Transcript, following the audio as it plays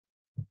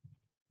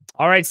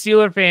All right,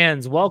 Steeler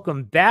fans,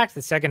 welcome back to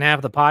the second half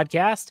of the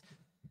podcast.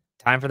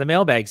 Time for the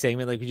mailbag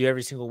segment like we do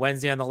every single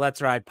Wednesday on the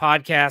Let's Ride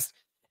podcast.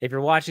 If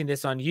you're watching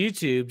this on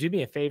YouTube, do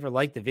me a favor,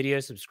 like the video,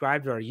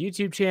 subscribe to our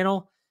YouTube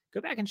channel. Go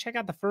back and check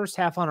out the first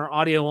half on our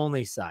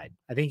audio-only side.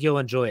 I think you'll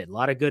enjoy it. A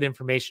lot of good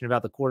information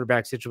about the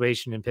quarterback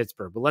situation in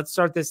Pittsburgh. But let's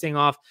start this thing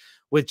off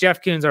with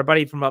Jeff Coons, our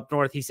buddy from up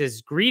north. He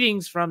says,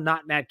 greetings from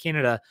Not Matt,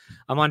 Canada.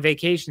 I'm on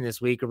vacation this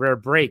week, a rare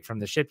break from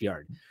the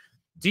shipyard.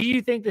 Do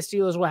you think the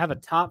Steelers will have a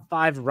top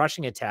 5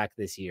 rushing attack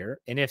this year?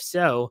 And if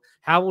so,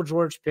 how will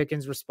George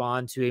Pickens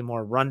respond to a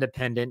more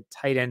run-dependent,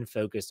 tight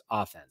end-focused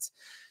offense?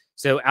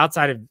 So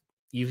outside of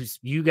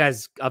you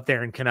guys up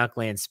there in Canuck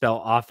land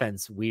spell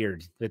offense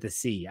weird with a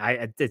C.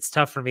 It's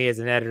tough for me as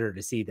an editor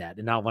to see that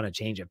and not want to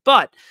change it.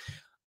 But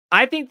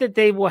I think that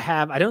they will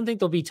have, I don't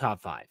think they'll be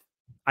top 5.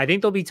 I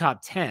think they'll be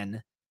top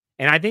 10.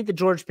 And I think that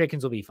George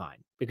Pickens will be fine.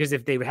 Because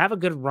if they have a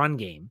good run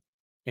game,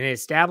 and it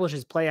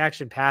establishes play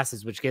action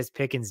passes, which gets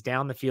Pickens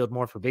down the field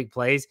more for big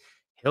plays,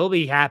 he'll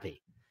be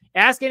happy.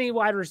 Ask any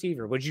wide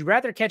receiver, would you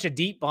rather catch a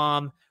deep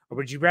bomb or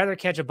would you rather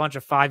catch a bunch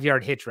of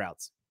 5-yard hitch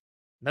routes?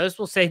 Most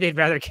will say they'd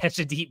rather catch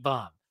a deep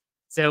bomb.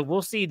 So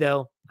we'll see,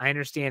 though. I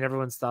understand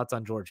everyone's thoughts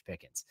on George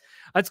Pickens.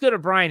 Let's go to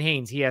Brian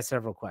Haynes. He has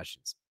several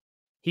questions.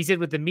 He said,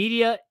 with the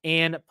media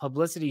and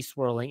publicity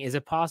swirling, is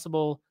it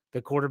possible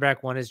the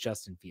quarterback one is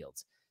Justin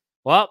Fields?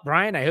 Well,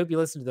 Brian, I hope you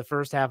listened to the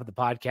first half of the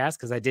podcast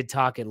because I did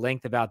talk at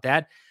length about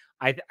that.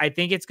 I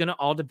think it's going to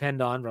all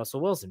depend on Russell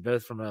Wilson,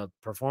 both from a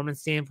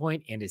performance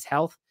standpoint and his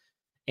health.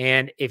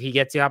 And if he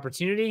gets the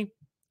opportunity,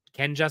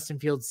 can Justin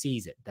Fields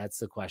seize it? That's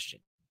the question.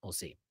 We'll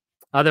see.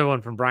 Other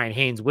one from Brian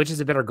Haynes, which is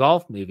a better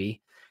golf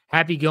movie?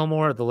 Happy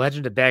Gilmore or The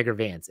Legend of Bagger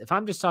Vance? If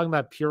I'm just talking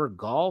about pure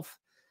golf,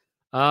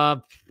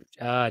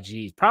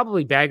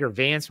 probably Bagger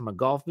Vance from a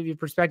golf movie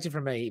perspective,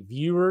 from a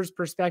viewer's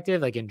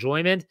perspective, like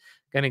enjoyment,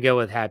 going to go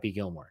with Happy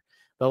Gilmore.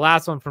 The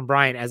last one from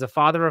Brian, as a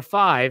father of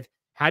 5,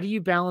 how do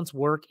you balance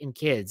work and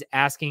kids?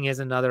 Asking as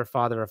another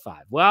father of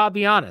 5. Well, I'll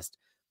be honest.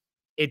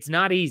 It's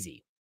not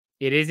easy.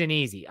 It isn't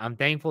easy. I'm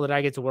thankful that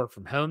I get to work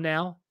from home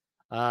now.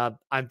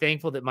 I'm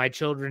thankful that my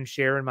children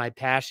share in my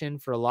passion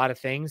for a lot of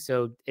things.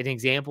 So an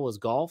example is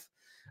golf.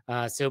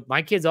 So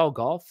my kids all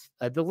golf.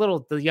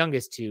 The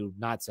youngest 2,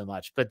 not so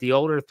much, but the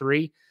older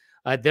 3,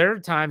 there are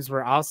times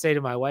where I'll say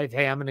to my wife,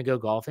 hey, I'm going to go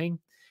golfing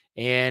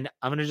and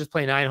I'm going to just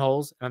play 9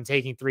 holes and I'm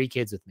taking 3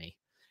 kids with me.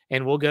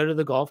 And we'll go to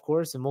the golf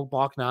course and we'll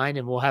walk 9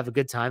 and we'll have a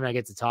good time. And I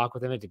get to talk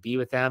with them and to be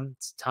with them.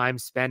 It's time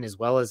spent as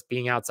well as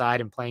being outside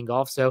and playing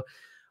golf. So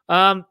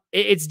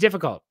it's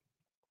difficult.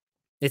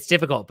 It's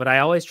difficult, but I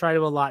always try to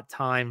allot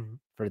time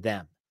for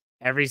them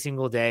every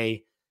single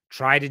day.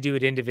 Try to do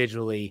it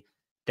individually.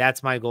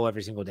 That's my goal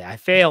every single day. I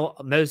fail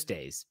most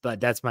days, but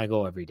that's my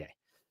goal every day.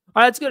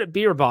 All right, let's go to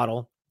Beer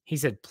Bottle. He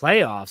said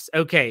playoffs.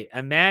 Okay,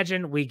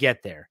 imagine we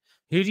get there.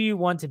 Who do you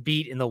want to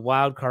beat in the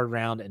wild card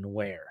round and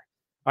where?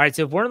 All right,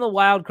 so if we're in the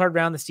wild card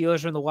round, the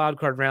Steelers are in the wild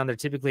card round. They're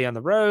typically on the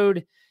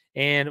road,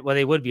 and well,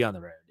 they would be on the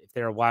road if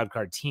they're a wild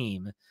card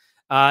team.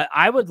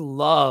 I would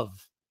love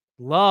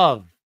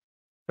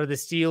for the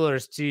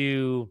Steelers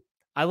to.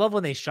 I love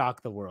when they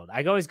shock the world.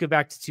 I always go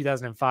back to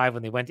 2005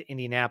 when they went to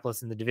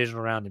Indianapolis in the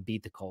divisional round and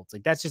beat the Colts.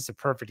 Like that's just a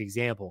perfect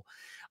example.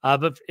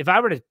 But if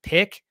I were to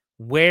pick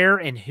where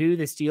and who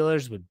the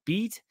Steelers would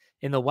beat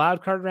in the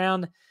wild card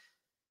round,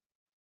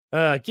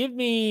 give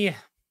me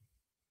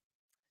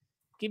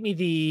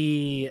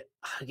the.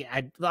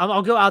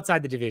 I'll go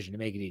outside the division to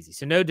make it easy.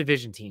 So no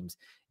division teams.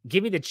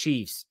 Give me the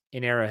Chiefs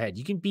in Arrowhead.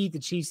 You can beat the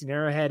Chiefs in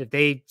Arrowhead if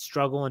they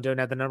struggle and don't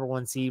have the number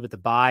 1 seed with the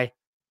bye.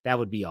 That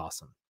would be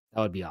awesome.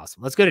 That would be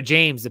awesome. Let's go to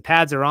James. The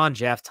pads are on,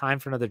 Jeff. Time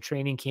for another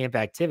training camp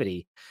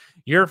activity.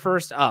 You're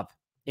first up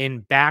in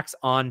backs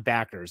on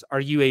backers. Are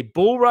you a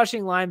bull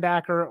rushing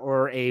linebacker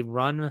or a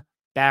run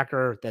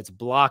backer that's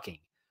blocking?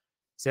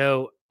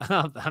 So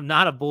I'm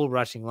not a bull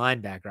rushing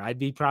linebacker. I'd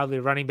be probably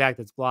a running back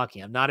that's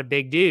blocking. I'm not a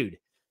big dude.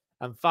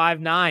 I'm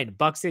 5'9",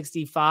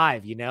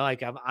 $165. You know,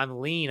 like I'm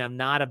lean. I'm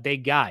not a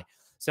big guy.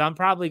 So I'm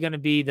probably going to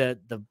be the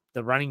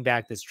running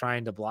back that's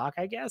trying to block,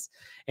 I guess.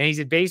 And he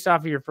said, based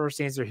off of your first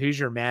answer, who's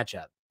your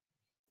matchup?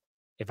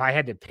 If I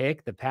had to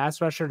pick the pass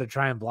rusher to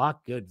try and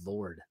block, good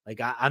Lord. Like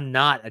I'm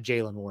not a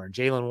Jaylen Warren.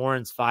 Jaylen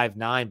Warren's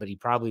 5'9", but he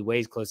probably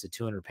weighs close to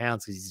 200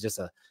 pounds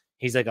because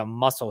he's like a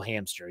muscle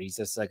hamster. He's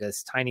just like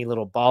this tiny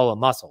little ball of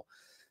muscle.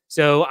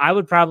 So I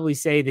would probably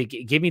say that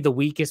give me the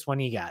weakest one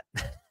you got.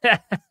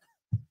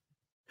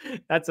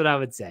 That's what I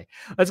would say.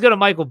 Let's go to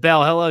Michael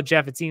Bell. Hello,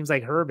 Jeff. It seems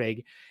like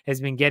Herbig has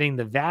been getting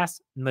the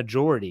vast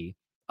majority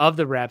of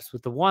the reps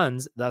with the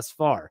ones thus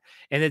far,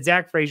 and that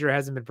Zach Frazier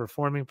hasn't been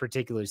performing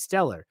particularly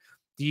stellar.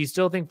 Do you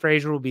still think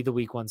Frazier will be the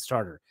week 1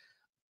 starter?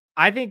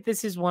 I think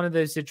this is one of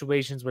those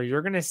situations where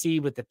you're going to see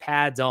with the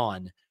pads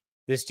on,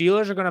 the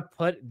Steelers are going to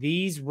put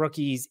these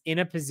rookies in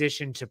a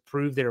position to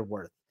prove their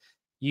worth.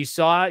 You've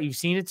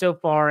seen it so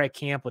far at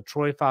camp with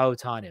Troy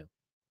Fautanu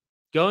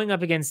going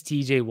up against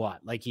TJ Watt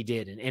like he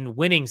did and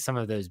winning some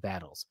of those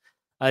battles.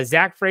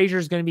 Zach Frazier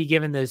is going to be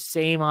given those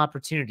same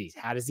opportunities.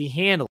 How does he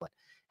handle it?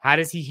 How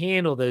does he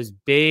handle those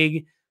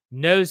big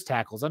Nose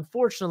tackles.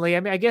 Unfortunately, I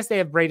mean, I guess they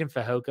have Braden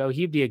Fehoko.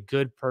 He'd be a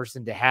good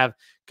person to have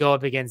go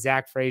up against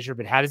Zach Frazier,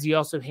 but how does he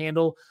also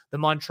handle the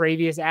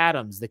Montravius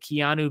Adams, the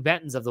Keanu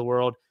Bentons of the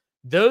world?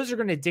 Those are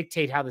going to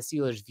dictate how the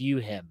Steelers view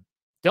him.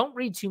 Don't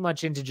read too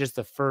much into just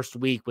the first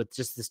week with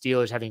just the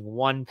Steelers having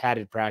one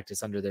padded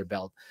practice under their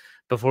belt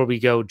before we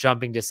go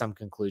jumping to some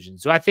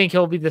conclusions. Do I think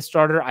he'll be the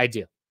starter? I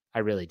do. I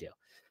really do.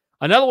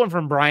 Another one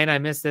from Brian. I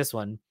missed this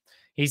one.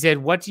 He said,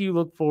 what do you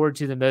look forward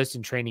to the most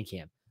in training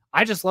camp?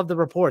 I just love the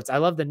reports. I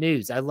love the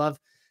news. I love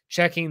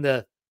checking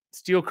the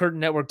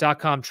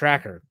SteelCurtainNetwork.com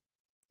tracker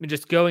and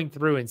just going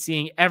through and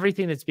seeing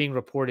everything that's being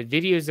reported,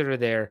 videos that are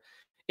there,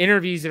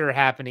 interviews that are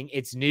happening.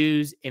 It's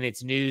news, and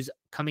it's news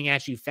coming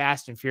at you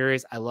fast and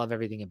furious. I love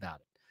everything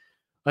about it.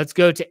 Let's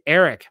go to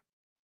Eric.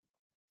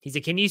 He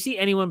said, can you see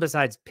anyone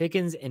besides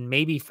Pickens and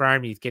maybe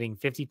Freiermuth getting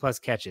 50-plus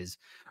catches,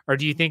 or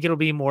do you think it'll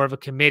be more of a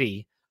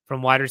committee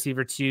from wide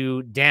receiver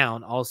 2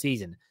 down all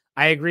season?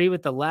 I agree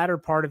with the latter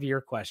part of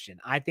your question.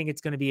 I think it's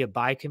going to be a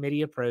by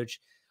committee approach.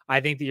 I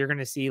think that you're going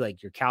to see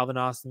like your Calvin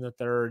Austin the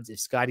thirds, if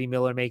Scotty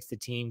Miller makes the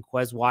team,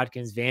 Quez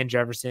Watkins, Van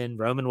Jefferson,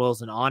 Roman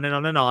Wilson, on and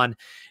on and on.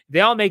 They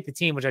all make the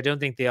team, which I don't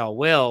think they all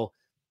will.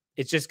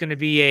 It's just going to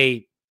be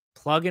a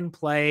plug and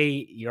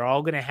play. You're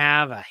all going to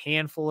have a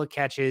handful of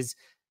catches.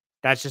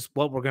 That's just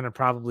what we're going to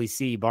probably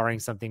see, barring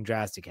something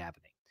drastic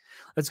happening.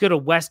 Let's go to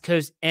West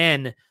Coast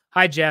N.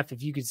 Hi, Jeff.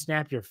 If you could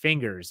snap your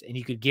fingers and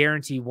you could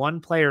guarantee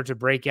one player to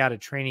break out at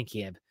training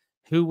camp,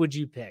 who would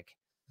you pick?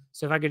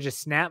 So if I could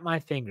just snap my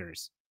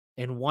fingers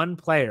and one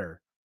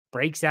player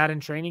breaks out in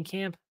training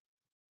camp,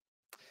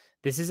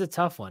 this is a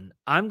tough one.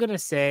 I'm going to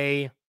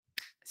say,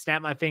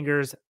 snap my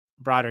fingers,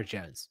 Broderick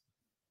Jones.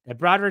 That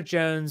Broderick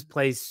Jones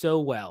plays so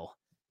well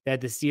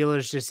that the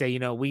Steelers just say, you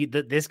know,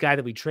 this guy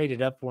that we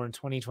traded up for in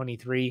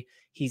 2023,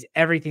 he's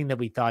everything that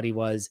we thought he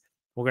was.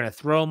 We're going to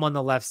throw him on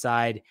the left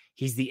side.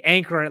 He's the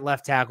anchor at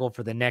left tackle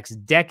for the next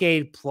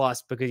decade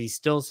plus because he's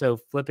still so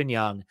flippin'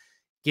 young.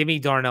 Give me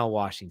Darnell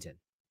Washington.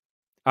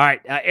 All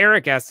right.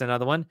 Eric asked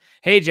another one.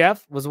 Hey,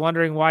 Jeff, was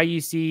wondering why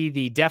you see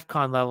the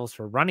DEFCON levels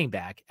for running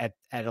back at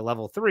a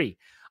level 3.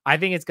 I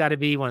think it's got to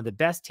be one of the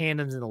best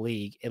tandems in the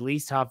league, at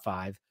least top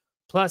 5,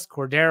 plus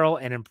Cordero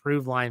and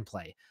improved line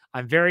play.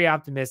 I'm very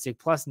optimistic.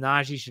 Plus,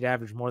 Najee should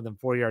average more than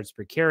 4 yards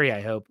per carry,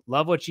 I hope.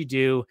 Love what you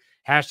do.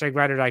 Hashtag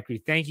Ride or Die Crew.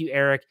 Thank you,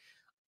 Eric.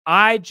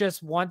 I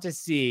just want to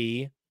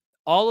see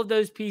all of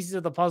those pieces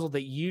of the puzzle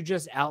that you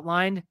just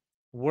outlined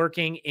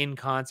working in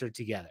concert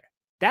together.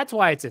 That's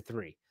why it's a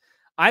 3.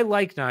 I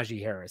like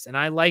Najee Harris and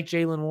I like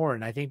Jaylen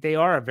Warren. I think they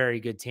are a very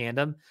good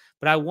tandem,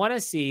 but I want to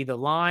see the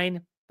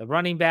line, the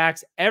running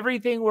backs,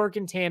 everything work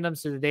in tandem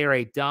so that they are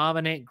a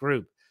dominant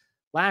group.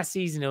 Last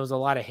season, it was a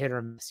lot of hit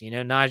or miss. You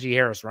know, Najee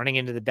Harris running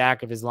into the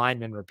back of his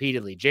lineman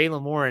repeatedly.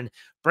 Jaylen Warren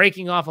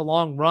breaking off a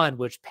long run,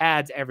 which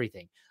pads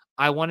everything.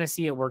 I want to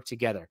see it work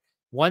together.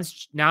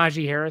 Once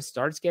Najee Harris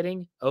starts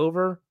getting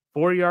over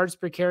 4 yards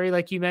per carry,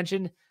 like you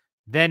mentioned,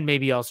 then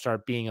maybe I'll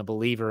start being a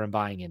believer and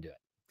buying into it.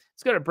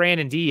 Let's go to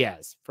Brandon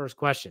Diaz. First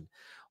question.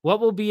 What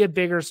will be a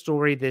bigger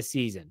story this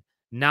season?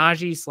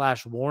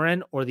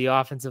 Najee/Warren or the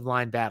offensive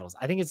line battles?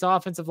 I think it's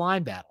offensive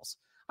line battles.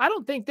 I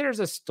don't think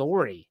there's a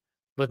story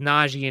with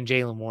Najee and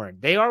Jaylen Warren.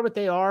 They are what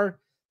they are.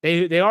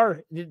 They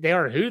are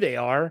who they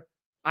are.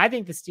 I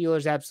think the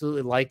Steelers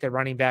absolutely like their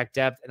running back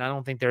depth, and I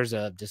don't think there's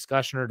a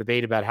discussion or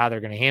debate about how they're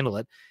going to handle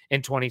it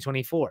in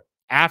 2024.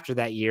 After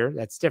that year,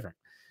 that's different.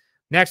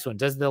 Next one.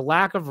 Does the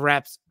lack of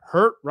reps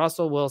hurt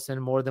Russell Wilson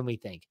more than we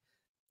think?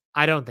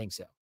 I don't think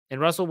so.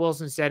 And Russell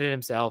Wilson said it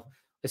himself,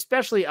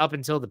 especially up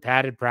until the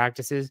padded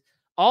practices.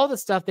 All the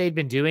stuff they'd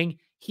been doing,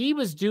 he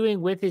was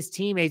doing with his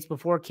teammates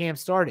before camp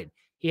started.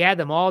 He had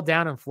them all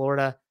down in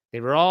Florida.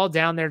 They were all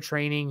down there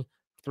training,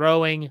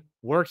 throwing,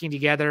 working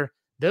together.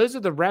 Those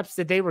are the reps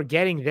that they were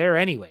getting there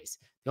anyways.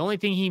 The only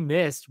thing he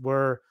missed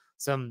were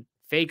some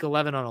fake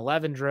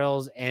 11-on-11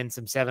 drills and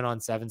some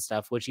 7-on-7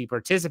 stuff, which he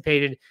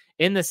participated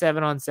in the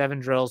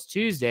 7-on-7 drills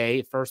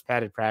Tuesday, first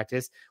padded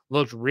practice,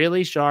 looked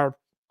really sharp,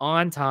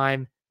 on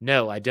time.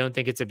 No, I don't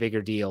think it's a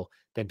bigger deal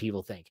than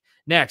people think.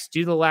 Next,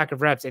 due to the lack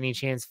of reps, any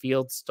chance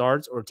Fields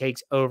starts or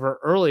takes over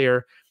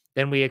earlier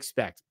than we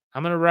expect?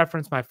 I'm going to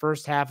reference my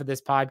first half of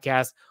this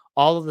podcast,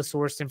 all of the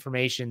sourced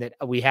information that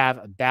we have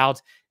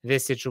about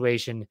this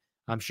situation.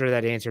 I'm sure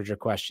that answered your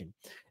question.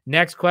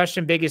 Next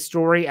question, biggest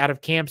story out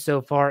of camp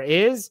so far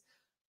is,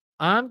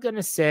 I'm going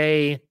to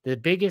say the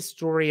biggest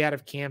story out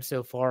of camp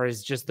so far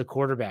is just the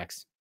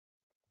quarterbacks.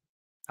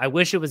 I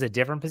wish it was a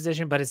different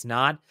position, but it's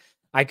not.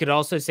 I could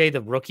also say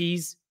the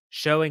rookies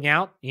showing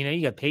out. You know,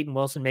 you got Peyton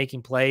Wilson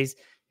making plays.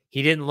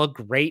 He didn't look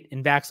great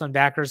in backs on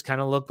backers, kind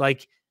of looked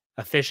like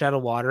a fish out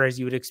of water, as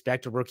you would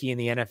expect a rookie in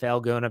the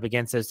NFL going up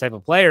against those type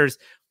of players.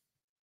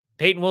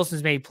 Peyton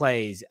Wilson's made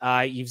plays.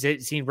 You've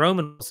seen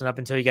Roman Wilson up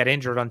until he got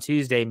injured on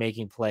Tuesday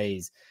making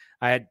plays.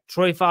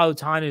 Troy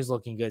Fautanu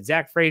looking good.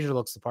 Zach Frazier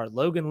looks the part.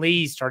 Logan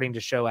Lee's starting to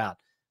show out.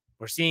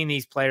 We're seeing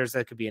these players.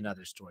 That could be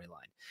another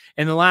storyline.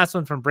 And the last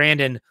one from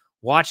Brandon,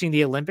 watching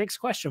the Olympics, ?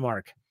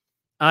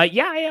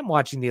 Yeah, I am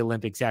watching the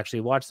Olympics,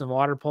 actually. Watched some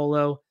water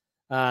polo.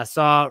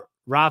 Saw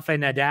Rafa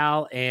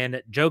Nadal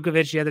and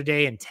Djokovic the other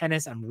day in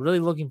tennis. I'm really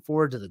looking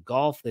forward to the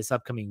golf this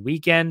upcoming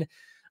weekend.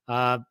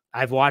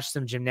 I've watched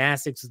some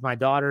gymnastics with my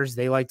daughters.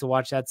 They like to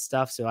watch that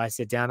stuff, so I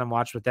sit down and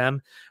watch with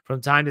them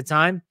from time to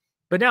time.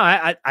 But no,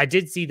 I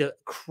did see the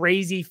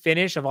crazy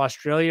finish of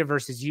Australia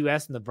versus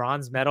US in the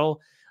bronze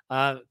medal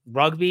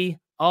rugby.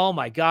 Oh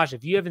my gosh,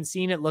 if you haven't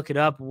seen it, look it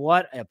up.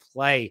 What a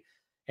play.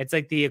 It's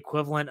like the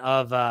equivalent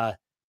of a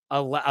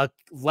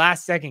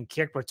last second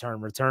kick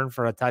return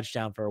for a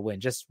touchdown for a win.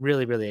 Just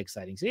really, really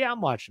exciting. So yeah,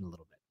 I'm watching a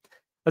little bit.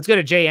 Let's go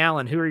to Jay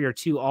Allen. Who are your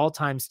 2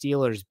 all-time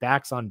Steelers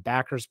backs on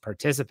backers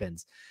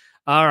participants?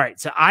 All right.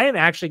 So I am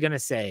actually going to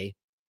say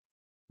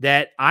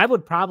that I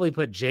would probably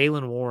put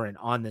Jaylen Warren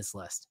on this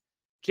list.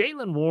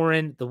 Jaylen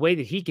Warren, the way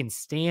that he can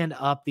stand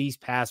up these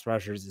pass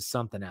rushers is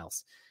something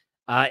else.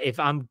 If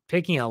I'm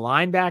picking a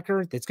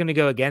linebacker that's going to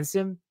go against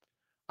him,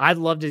 I'd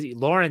love to see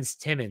Lawrence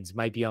Timmons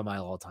might be on my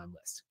all-time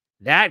list.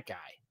 That guy,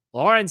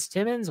 Lawrence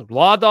Timmons,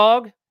 Law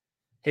Dog,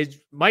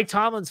 his Mike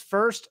Tomlin's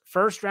first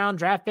round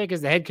draft pick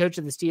as the head coach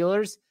of the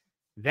Steelers.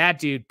 That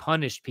dude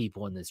punished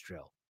people in this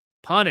drill.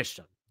 Punished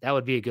them. That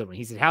would be a good one.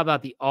 He said, how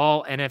about the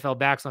all NFL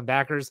backs on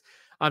backers?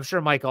 I'm sure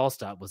Mike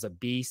Allstott was a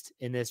beast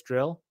in this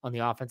drill on the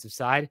offensive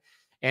side.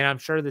 And I'm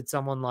sure that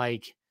someone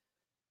like,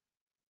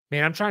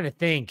 man, I'm trying to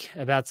think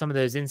about some of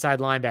those inside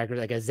linebackers,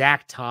 like a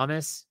Zach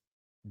Thomas.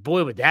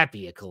 Boy, would that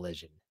be a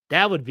collision.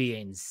 That would be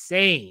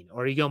insane.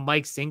 Or you go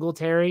Mike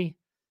Singletary.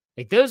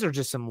 Like, those are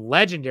just some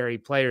legendary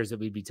players that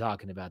we'd be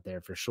talking about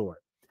there for sure.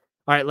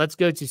 All right, let's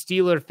go to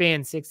Steeler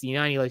Fan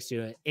 69. He likes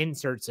to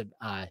insert some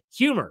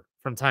humor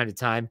from time to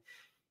time.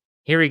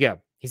 Here we go.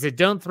 He said,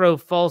 don't throw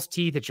false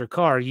teeth at your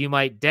car. You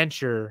might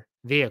dent your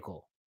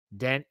vehicle.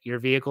 Dent your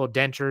vehicle,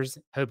 dentures.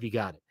 Hope you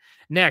got it.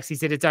 Next, he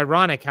said, it's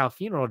ironic how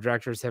funeral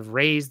directors have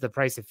raised the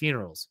price of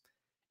funerals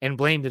and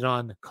blamed it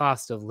on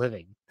cost of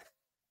living.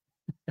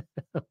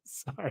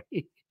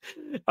 Sorry.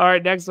 All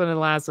right, next one and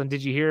last one.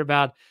 Did you hear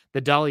about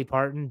the Dolly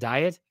Parton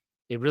diet?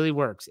 It really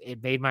works.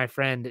 It made my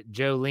friend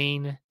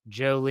Jolene.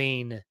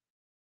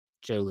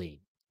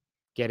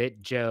 Get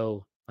it?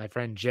 Joe, my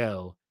friend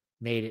Joe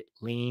made it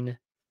lean.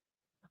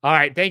 All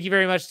right. Thank you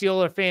very much,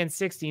 Steeler Fan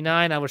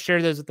 69. I will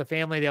share those with the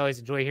family. They always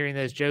enjoy hearing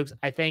those jokes.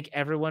 I thank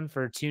everyone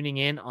for tuning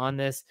in on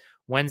this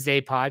Wednesday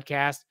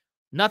podcast.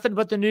 Nothing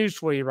but the news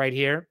for you right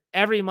here.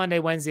 Every Monday,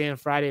 Wednesday, and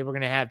Friday, we're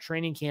going to have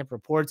training camp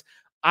reports.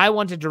 I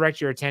want to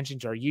direct your attention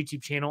to our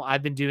YouTube channel.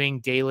 I've been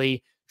doing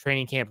daily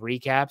training camp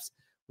recaps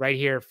right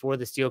here for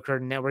the Steel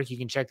Curtain Network. You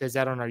can check those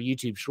out on our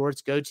YouTube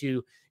shorts. Go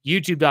to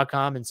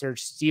youtube.com and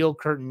search Steel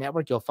Curtain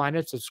Network. You'll find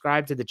it.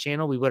 Subscribe to the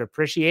channel. We would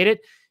appreciate it.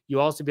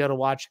 You'll also be able to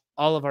watch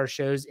all of our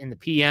shows in the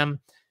PM,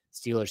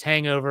 Steelers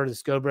Hangover, the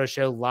Scobro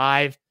Show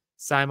live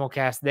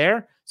simulcast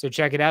there. So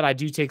check it out. I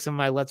do take some of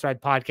my Let's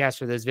Ride podcasts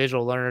for those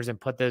visual learners and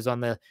put those on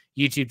the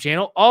YouTube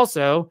channel.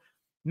 Also,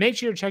 make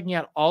sure you're checking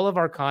out all of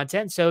our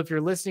content. So if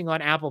you're listening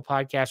on Apple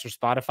Podcasts or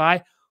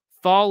Spotify,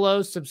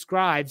 follow,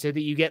 subscribe so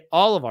that you get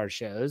all of our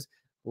shows,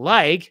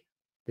 like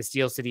the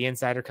Steel City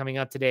Insider coming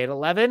up today at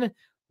 11,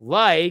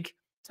 like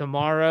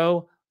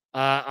tomorrow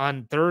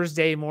on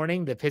Thursday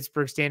morning, the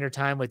Pittsburgh Standard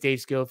Time with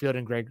Dave Schofield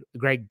and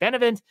Greg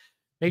Benevent.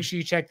 Make sure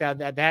you check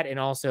that. And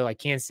also, I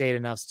can't say it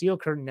enough,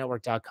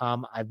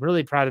 steelcurtainnetwork.com. I'm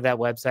really proud of that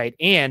website.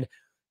 And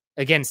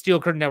again,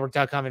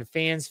 steelcurtainnetwork.com and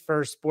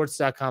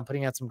fansfirstsports.com,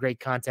 putting out some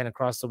great content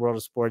across the world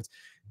of sports.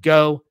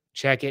 Go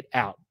check it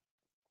out.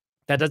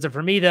 That does it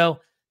for me, though.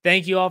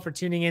 Thank you all for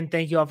tuning in.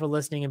 Thank you all for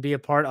listening and be a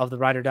part of the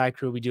Ride or Die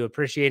crew. We do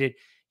appreciate it.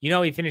 You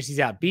know, we finish these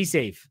out. Be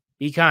safe,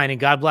 be kind,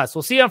 and God bless.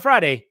 We'll see you on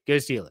Friday. Go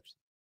Steelers.